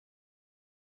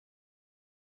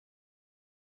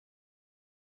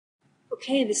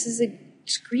Okay, this is a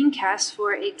screencast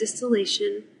for a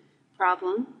distillation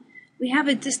problem. We have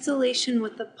a distillation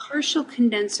with a partial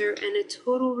condenser and a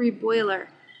total reboiler.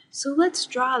 So let's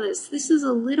draw this. This is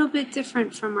a little bit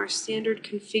different from our standard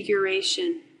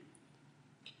configuration.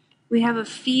 We have a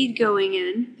feed going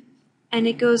in, and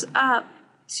it goes up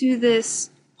to this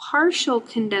partial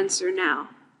condenser now.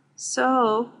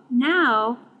 So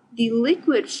now the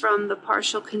liquid from the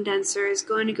partial condenser is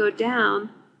going to go down,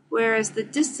 whereas the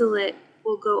distillate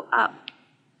will go up.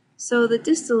 So the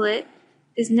distillate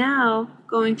is now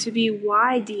going to be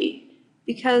YD,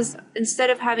 because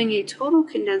instead of having a total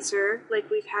condenser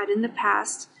like we've had in the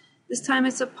past, this time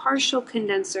it's a partial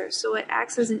condenser. So it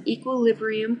acts as an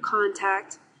equilibrium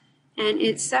contact, and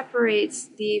it separates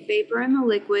the vapor and the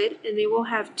liquid, and they will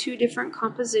have two different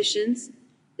compositions.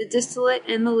 The distillate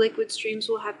and the liquid streams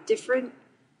will have different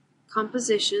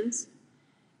compositions,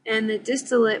 and the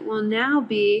distillate will now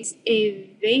be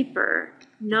a vapor,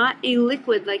 not a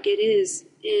liquid like it is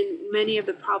in many of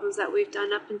the problems that we've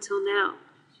done up until now.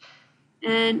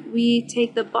 And we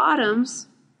take the bottoms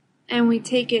and we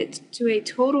take it to a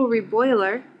total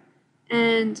reboiler,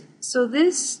 and so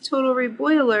this total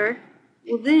reboiler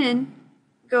will then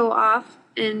go off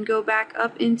and go back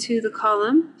up into the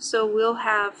column. So we'll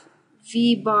have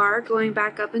V bar going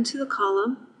back up into the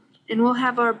column, and we'll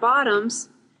have our bottoms,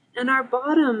 and our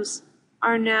bottoms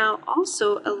are now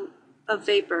also a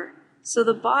vapor. So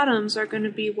the bottoms are going to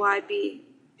be YB,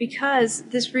 because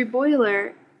this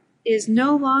reboiler is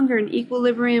no longer an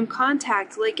equilibrium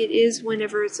contact like it is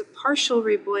whenever it's a partial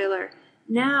reboiler.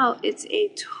 Now it's a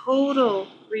total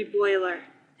reboiler.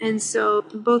 And so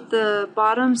both the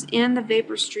bottoms and the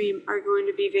vapor stream are going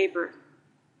to be vapor.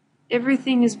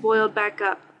 Everything is boiled back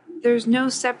up. There's no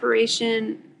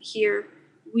separation here.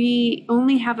 We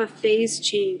only have a phase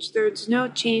change. There's no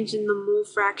change in the mole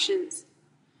fractions.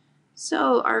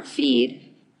 So our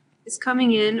feed is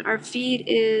coming in. Our feed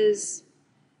is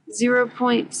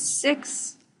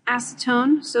 0.6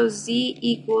 acetone, so Z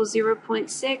equals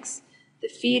 0.6. The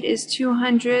feed is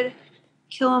 200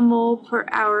 kilomole per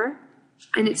hour,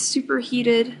 and it's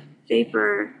superheated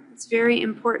vapor. It's very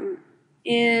important.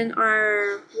 And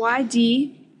our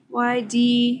YD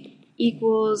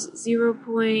equals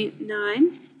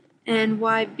 0.9, and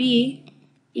YB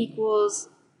equals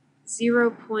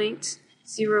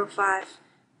 0.05.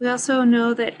 We also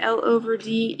know that L over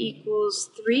D equals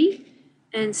 3,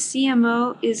 and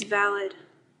CMO is valid.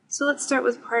 So let's start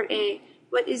with part A.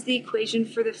 What is the equation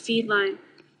for the feed line?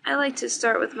 I like to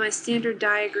start with my standard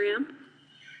diagram,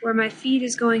 where my feed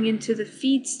is going into the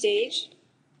feed stage,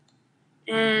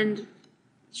 and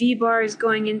V bar is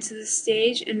going into the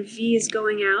stage, and V is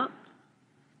going out,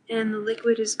 and the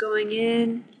liquid is going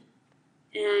in,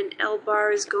 and L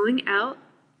bar is going out.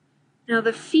 Now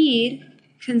the feed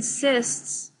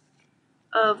consists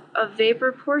of a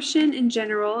vapor portion in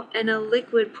general and a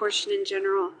liquid portion in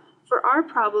general. For our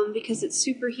problem, because it's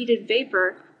superheated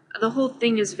vapor, the whole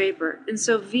thing is vapor, and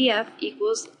so VF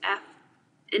equals F.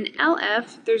 In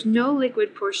LF, there's no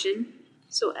liquid portion,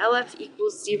 so LF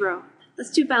equals 0.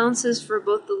 Let's do balances for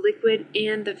both the liquid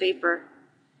and the vapor.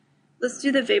 Let's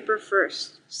do the vapor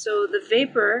first. So the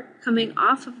vapor coming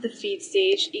off of the feed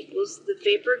stage equals the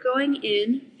vapor going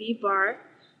in, V bar,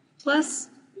 plus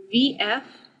VF,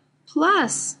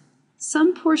 plus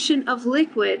some portion of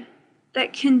liquid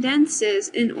that condenses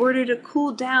in order to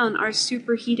cool down our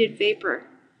superheated vapor.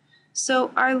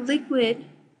 So our liquid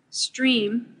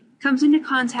stream comes into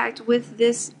contact with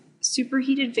this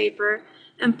superheated vapor,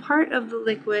 and part of the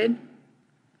liquid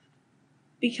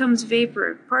becomes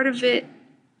vapor. Part of it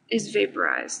is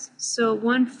vaporized. So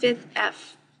 1/5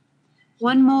 F.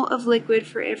 1 mole of liquid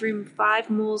for every 5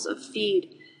 moles of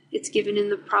feed. It's given in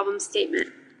the problem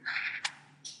statement.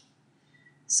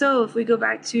 So if we go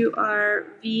back to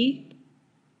our V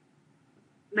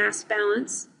mass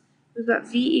balance, we've got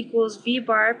V equals V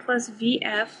bar plus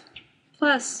VF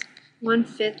plus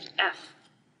 1/5 F.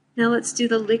 Now let's do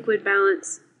the liquid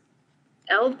balance.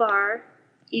 L bar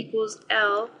equals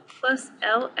L plus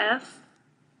LF,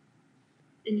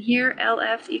 and here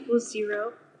LF equals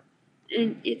 0,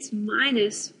 and it's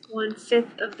minus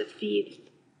 1/5 of the feed.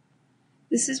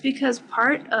 This is because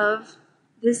part of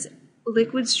this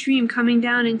liquid stream coming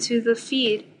down into the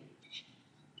feed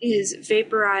is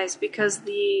vaporized because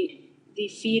the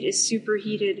feed is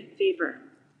superheated vapor.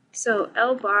 So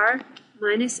L bar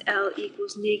minus L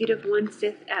equals negative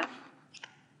 1/5 F.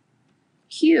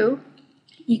 Q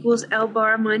equals L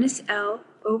bar minus L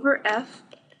over F,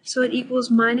 so it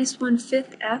equals minus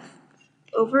 1/5 F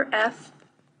over F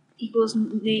equals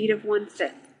negative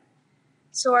 1/5.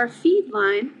 So our feed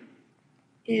line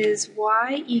is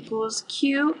y equals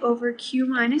q over q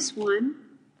minus 1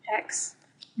 x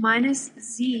minus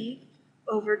z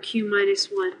over q minus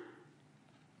 1.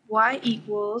 Y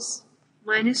equals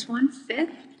minus 1/5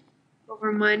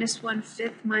 over minus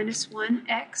 1/5 minus 1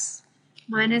 x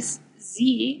minus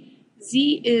z.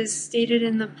 Z is stated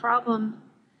in the problem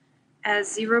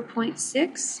as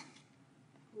 0.6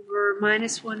 over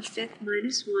minus 1/5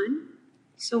 minus 1.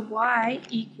 So y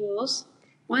equals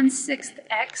 1/6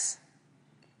 x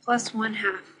plus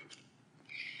 1/2.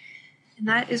 And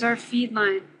that is our feed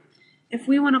line. If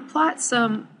we want to plot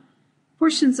some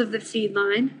portions of the feed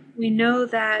line, we know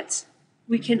that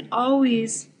we can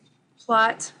always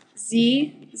plot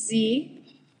z.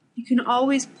 You can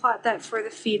always plot that for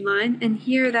the feed line, and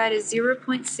here that is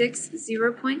 0.6,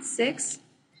 0.6,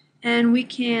 and we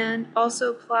can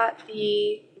also plot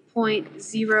the point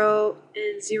 0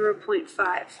 and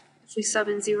 0.5 if we sub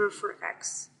in 0 for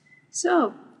x.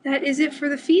 So that is it for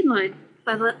the feed line.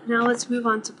 Now let's move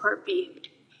on to part B.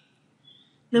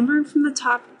 Numbering from the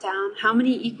top down, how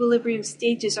many equilibrium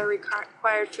stages are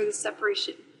required for the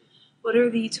separation? What are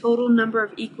the total number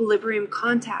of equilibrium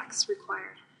contacts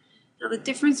required? Now the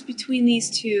difference between these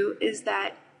two is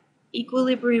that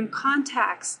equilibrium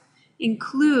contacts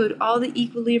include all the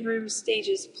equilibrium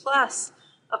stages plus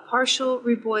a partial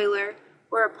reboiler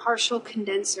or a partial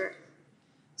condenser.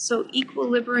 So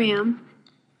equilibrium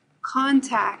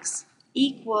contacts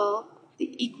equal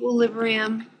the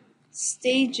equilibrium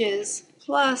stages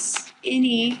plus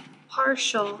any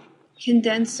partial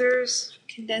condensers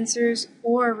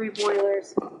or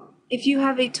reboilers. If you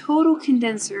have a total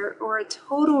condenser or a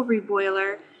total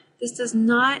reboiler, this does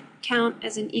not count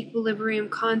as an equilibrium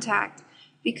contact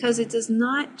because it does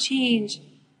not change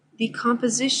the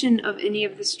composition of any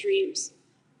of the streams.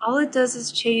 All it does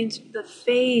is change the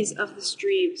phase of the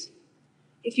streams.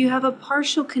 If you have a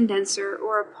partial condenser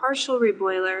or a partial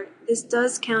reboiler, this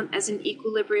does count as an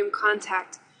equilibrium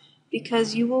contact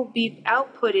because you will be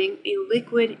outputting a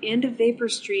liquid and a vapor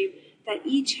stream that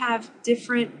each have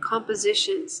different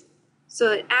compositions.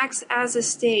 So it acts as a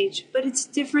stage, but it's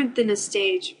different than a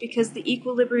stage because the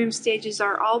equilibrium stages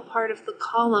are all part of the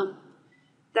column.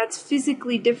 That's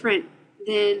physically different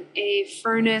than a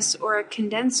furnace or a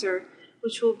condenser,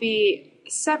 which will be a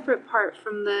separate part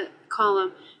from the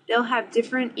column. They'll have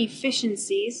different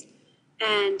efficiencies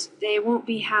and they won't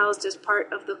be housed as part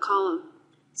of the column.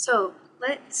 So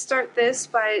let's start this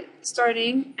by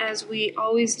starting, as we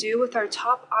always do, with our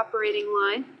top operating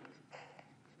line.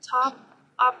 Top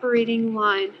operating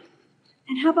line.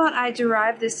 And how about I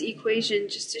derive this equation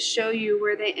just to show you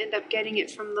where they end up getting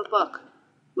it from the book.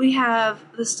 We have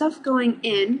the stuff going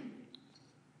in.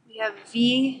 We have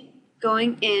V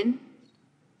going in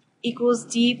equals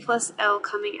D plus L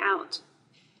coming out.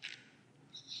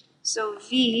 So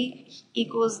V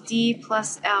equals D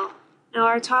plus L. Now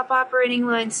our top operating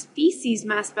line species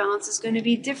mass balance is going to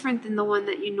be different than the one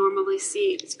that you normally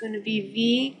see. It's going to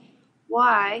be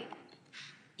Vy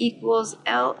equals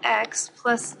Lx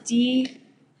plus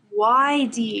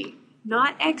dYd,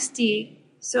 not xd.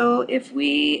 So if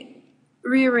we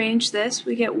rearrange this,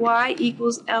 we get y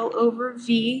equals L over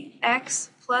V x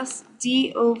plus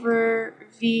d over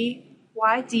V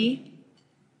yd,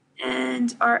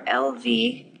 and our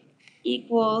LV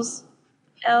equals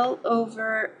L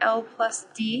over L plus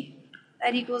D.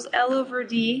 That equals L over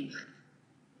D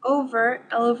over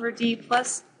L over D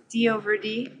plus D over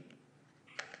D.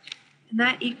 And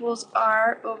that equals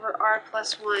R over R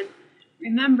plus 1.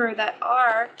 Remember that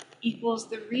R equals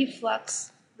the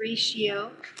reflux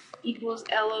ratio equals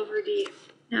L over D.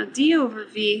 Now D over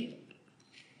V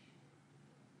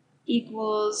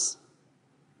equals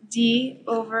D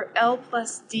over L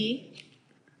plus D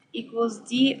equals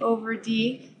D over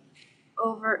D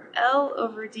over L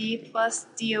over D plus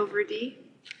D over D.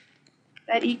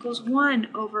 That equals 1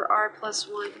 over R plus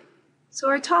 1. So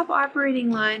our top operating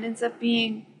line ends up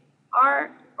being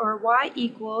R or Y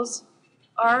equals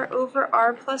R over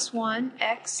R plus 1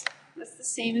 x, that's the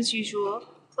same as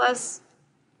usual, plus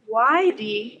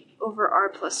YD over R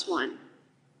plus 1.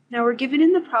 Now we're given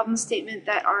in the problem statement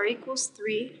that R equals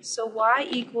 3, so Y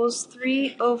equals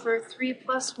 3 over 3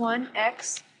 plus 1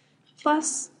 x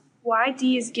plus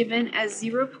YD is given as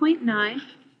 0.9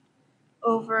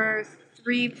 over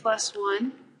 3 plus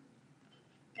 1,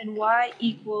 and Y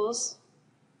equals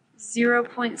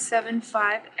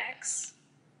 0.75x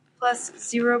plus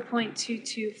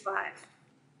 0.225.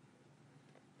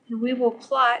 And we will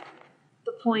plot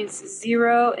the points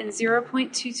 0 and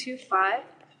 0.225,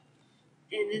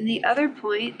 and then the other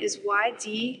point is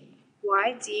YD,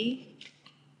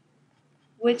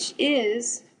 which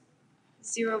is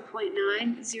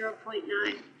 0.9,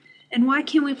 0.9. And why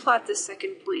can't we plot this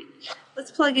second point?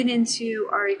 Let's plug it into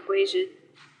our equation.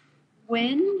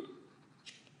 When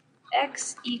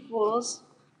x equals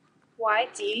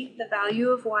yd, the value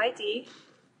of yd,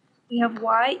 we have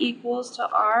y equals to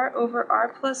r over r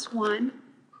plus 1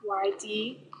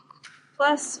 yd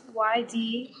plus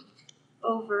yd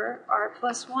over r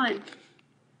plus 1.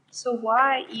 So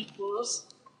y equals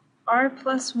r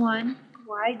plus 1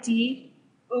 yd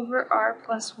over r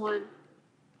plus 1.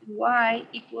 And y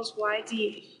equals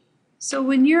yd. So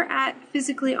when you're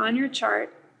physically on your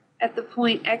chart at the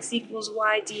point x equals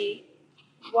yd,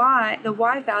 the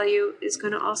y value is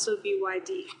going to also be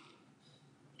yd.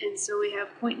 And so we have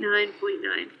 0.9,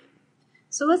 0.9.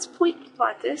 So let's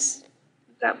plot this.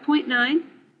 We've got 0.9,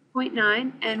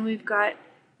 0.9, and we've got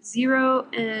 0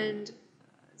 and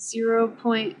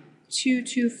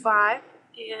 0.225.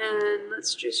 And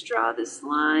let's just draw this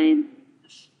line.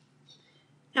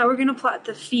 Now we're going to plot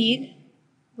the feed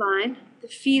line. The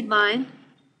feed line,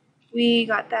 we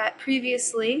got that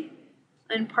previously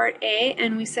in part A,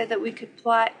 and we said that we could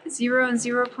plot 0 and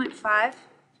 0.5,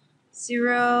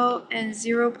 0 and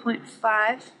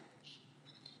 0.5,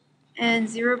 and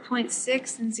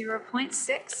 0.6 and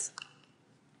 0.6.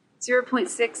 0.6,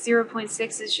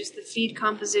 0.6 is just the feed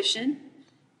composition,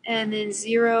 and then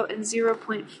 0 and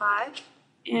 0.5.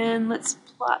 And let's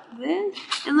plot this,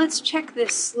 and let's check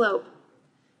this slope.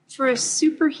 For a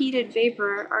superheated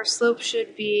vapor, our slope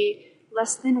should be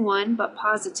less than 1, but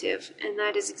positive, and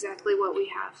that is exactly what we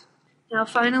have. Now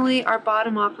finally, our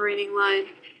bottom operating line.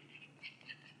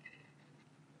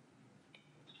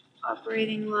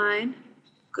 Operating line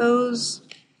goes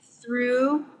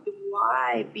through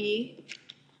YB,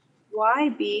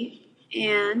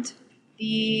 and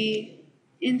the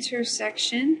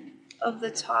intersection of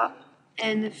the top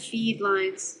and the feed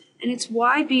lines. And it's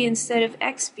YB instead of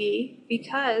XB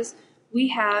because we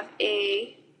have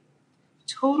a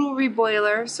total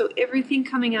reboiler, so everything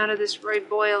coming out of this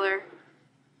reboiler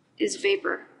is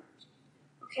vapor.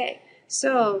 Okay,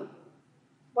 so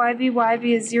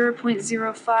YB is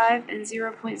 0.05 and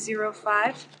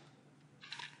 0.05.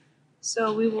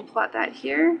 So we will plot that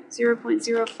here,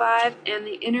 0.05 and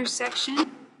the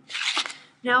intersection.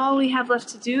 Now all we have left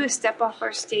to do is step off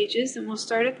our stages, and we'll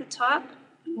start at the top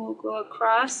and we'll go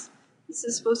across. This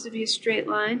is supposed to be a straight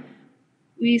line.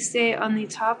 We stay on the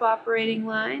top operating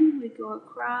line, we go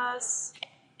across,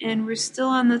 and we're still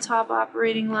on the top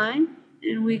operating line,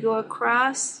 and we go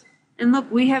across. And look,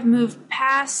 we have moved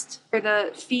past where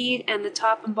the feed and the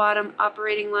top and bottom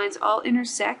operating lines all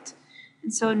intersect.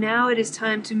 And so now it is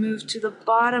time to move to the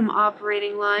bottom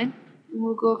operating line. And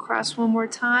we'll go across one more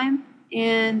time,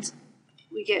 and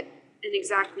we get an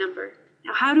exact number.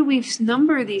 Now, how do we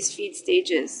number these feed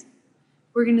stages?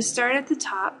 We're going to start at the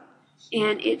top,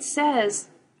 and it says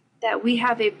that we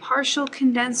have a partial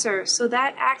condenser, so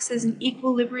that acts as an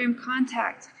equilibrium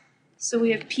contact. So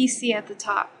we have PC at the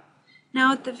top.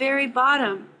 Now at the very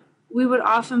bottom, we would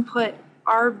often put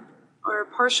our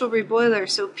partial reboiler,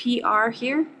 so PR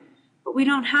here, but we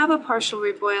don't have a partial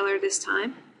reboiler this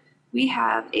time. We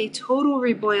have a total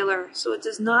reboiler, so it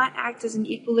does not act as an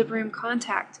equilibrium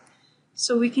contact.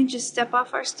 So we can just step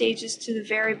off our stages to the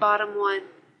very bottom one.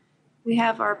 We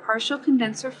have our partial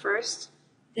condenser first,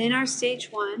 then our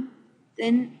stage 1,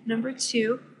 then number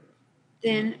 2,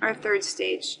 then our third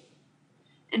stage.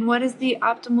 And what is the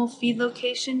optimal feed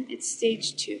location? It's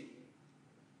stage 2.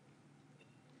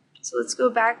 So let's go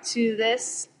back to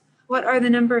this. What are the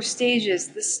number of stages?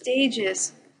 The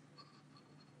stages,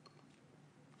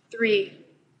 3.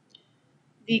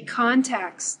 The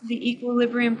contacts, the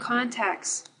equilibrium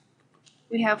contacts,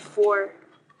 we have 4.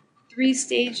 3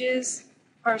 stages,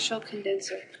 partial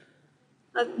condenser.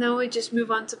 Now we just move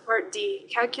on to part D.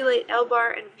 Calculate L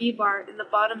bar and V bar in the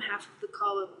bottom half of the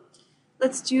column.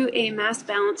 Let's do a mass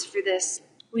balance for this.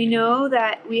 We know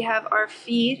that we have our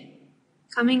feed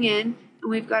coming in, and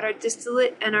we've got our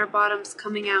distillate and our bottoms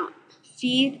coming out.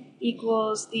 Feed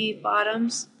equals the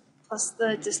bottoms plus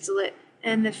the distillate.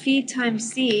 And the feed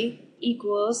times C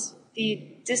equals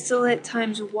the distillate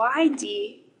times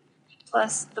YD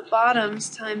plus the bottoms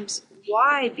times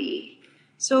YB.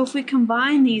 So if we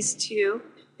combine these two,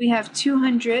 we have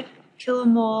 200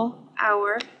 kilomole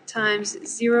hour times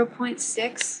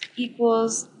 0.6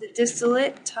 equals the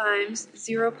distillate times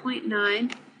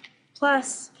 0.9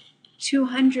 plus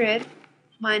 200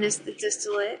 minus the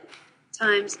distillate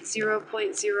times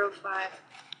 0.05.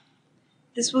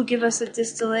 This will give us a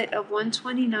distillate of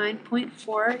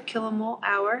 129.4 kilomole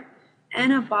hour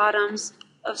and a bottoms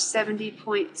of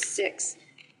 70.6.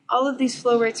 All of these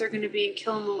flow rates are going to be in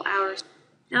kilomole hours.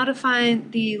 Now to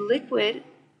find the liquid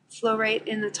flow rate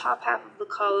in the top half of the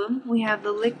column, we have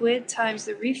the liquid times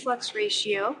the reflux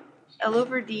ratio, L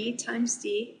over D times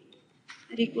D.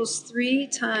 That equals 3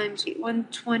 times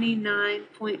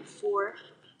 129.4,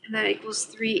 and that equals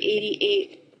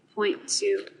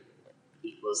 388.2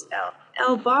 equals L.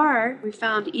 L bar we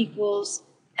found equals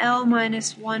L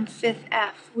minus 1/5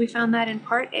 F. We found that in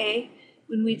part A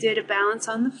when we did a balance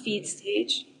on the feed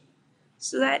stage.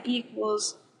 So that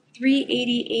equals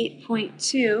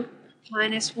 388.2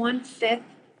 minus 1/5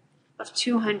 of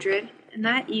 200, and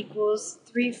that equals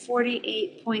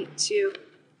 348.2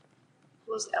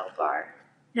 equals L bar.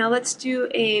 Now let's do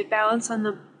a balance on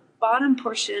the bottom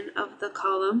portion of the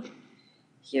column.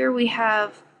 Here we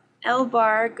have L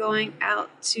bar going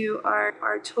out to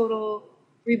our total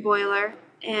reboiler,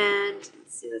 and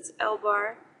let's see, that's L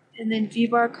bar, and then V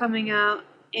bar coming out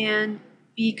and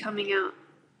B coming out.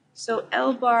 So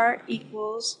L bar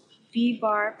equals V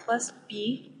bar plus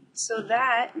B. So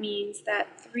that means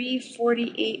that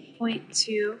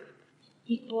 348.2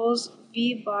 equals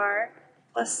V bar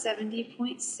plus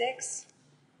 70.6,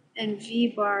 and V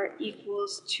bar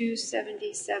equals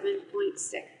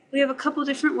 277.6. We have a couple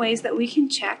different ways that we can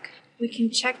check. We can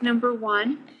check number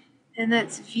 1, and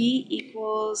that's V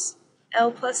equals L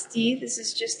plus D. This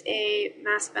is just a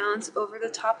mass balance over the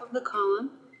top of the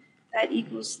column. That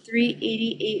equals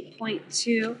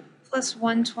 388.2 plus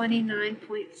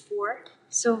 129.4.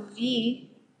 So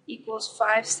V equals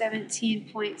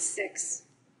 517.6.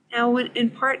 Now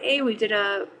in part A we did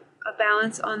a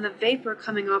balance on the vapor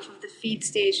coming off of the feed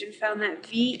stage and found that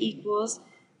V equals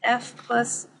F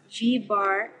plus V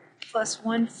bar plus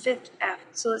 1/5 F.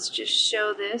 So let's just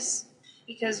show this,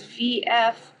 because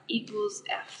VF equals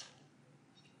F.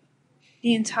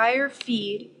 The entire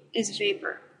feed is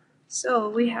vapor. So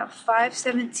we have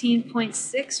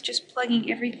 517.6, just plugging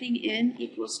everything in,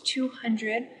 equals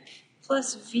 200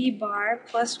 plus V bar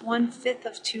plus 1/5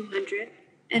 of 200,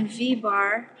 and V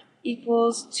bar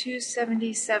equals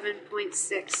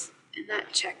 277.6, and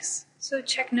that checks. So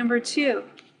check number 2,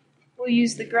 we'll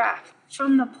use the graph.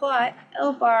 From the plot,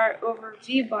 L bar over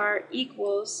V bar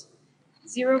equals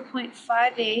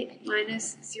 0.58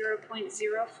 minus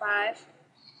 0.05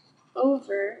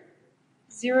 over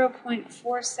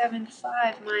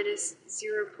 0.475 minus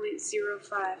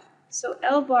 0.05. So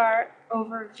L bar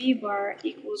over V bar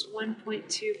equals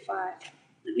 1.25.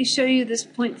 Let me show you this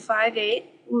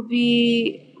 0.58 will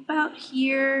be about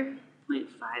here,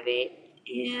 0.58,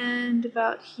 and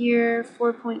about here,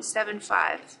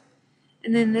 4.75.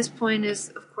 And then this point is,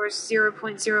 of course,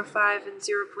 0.05 and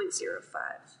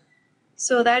 0.05.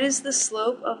 So that is the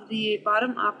slope of the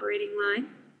bottom operating line.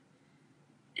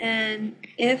 And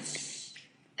if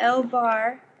L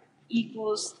bar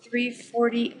equals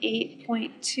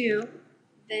 348.2,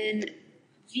 then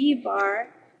V bar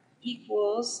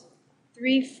equals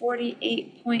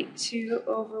 348.2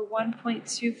 over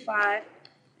 1.25,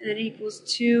 and that equals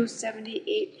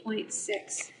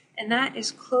 278.6. And that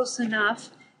is close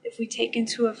enough if we take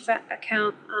into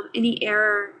account any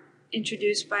error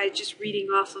introduced by just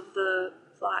reading off of the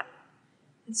plot.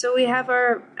 And so we have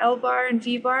our L bar and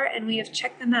V bar, and we have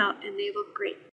checked them out, and they look great.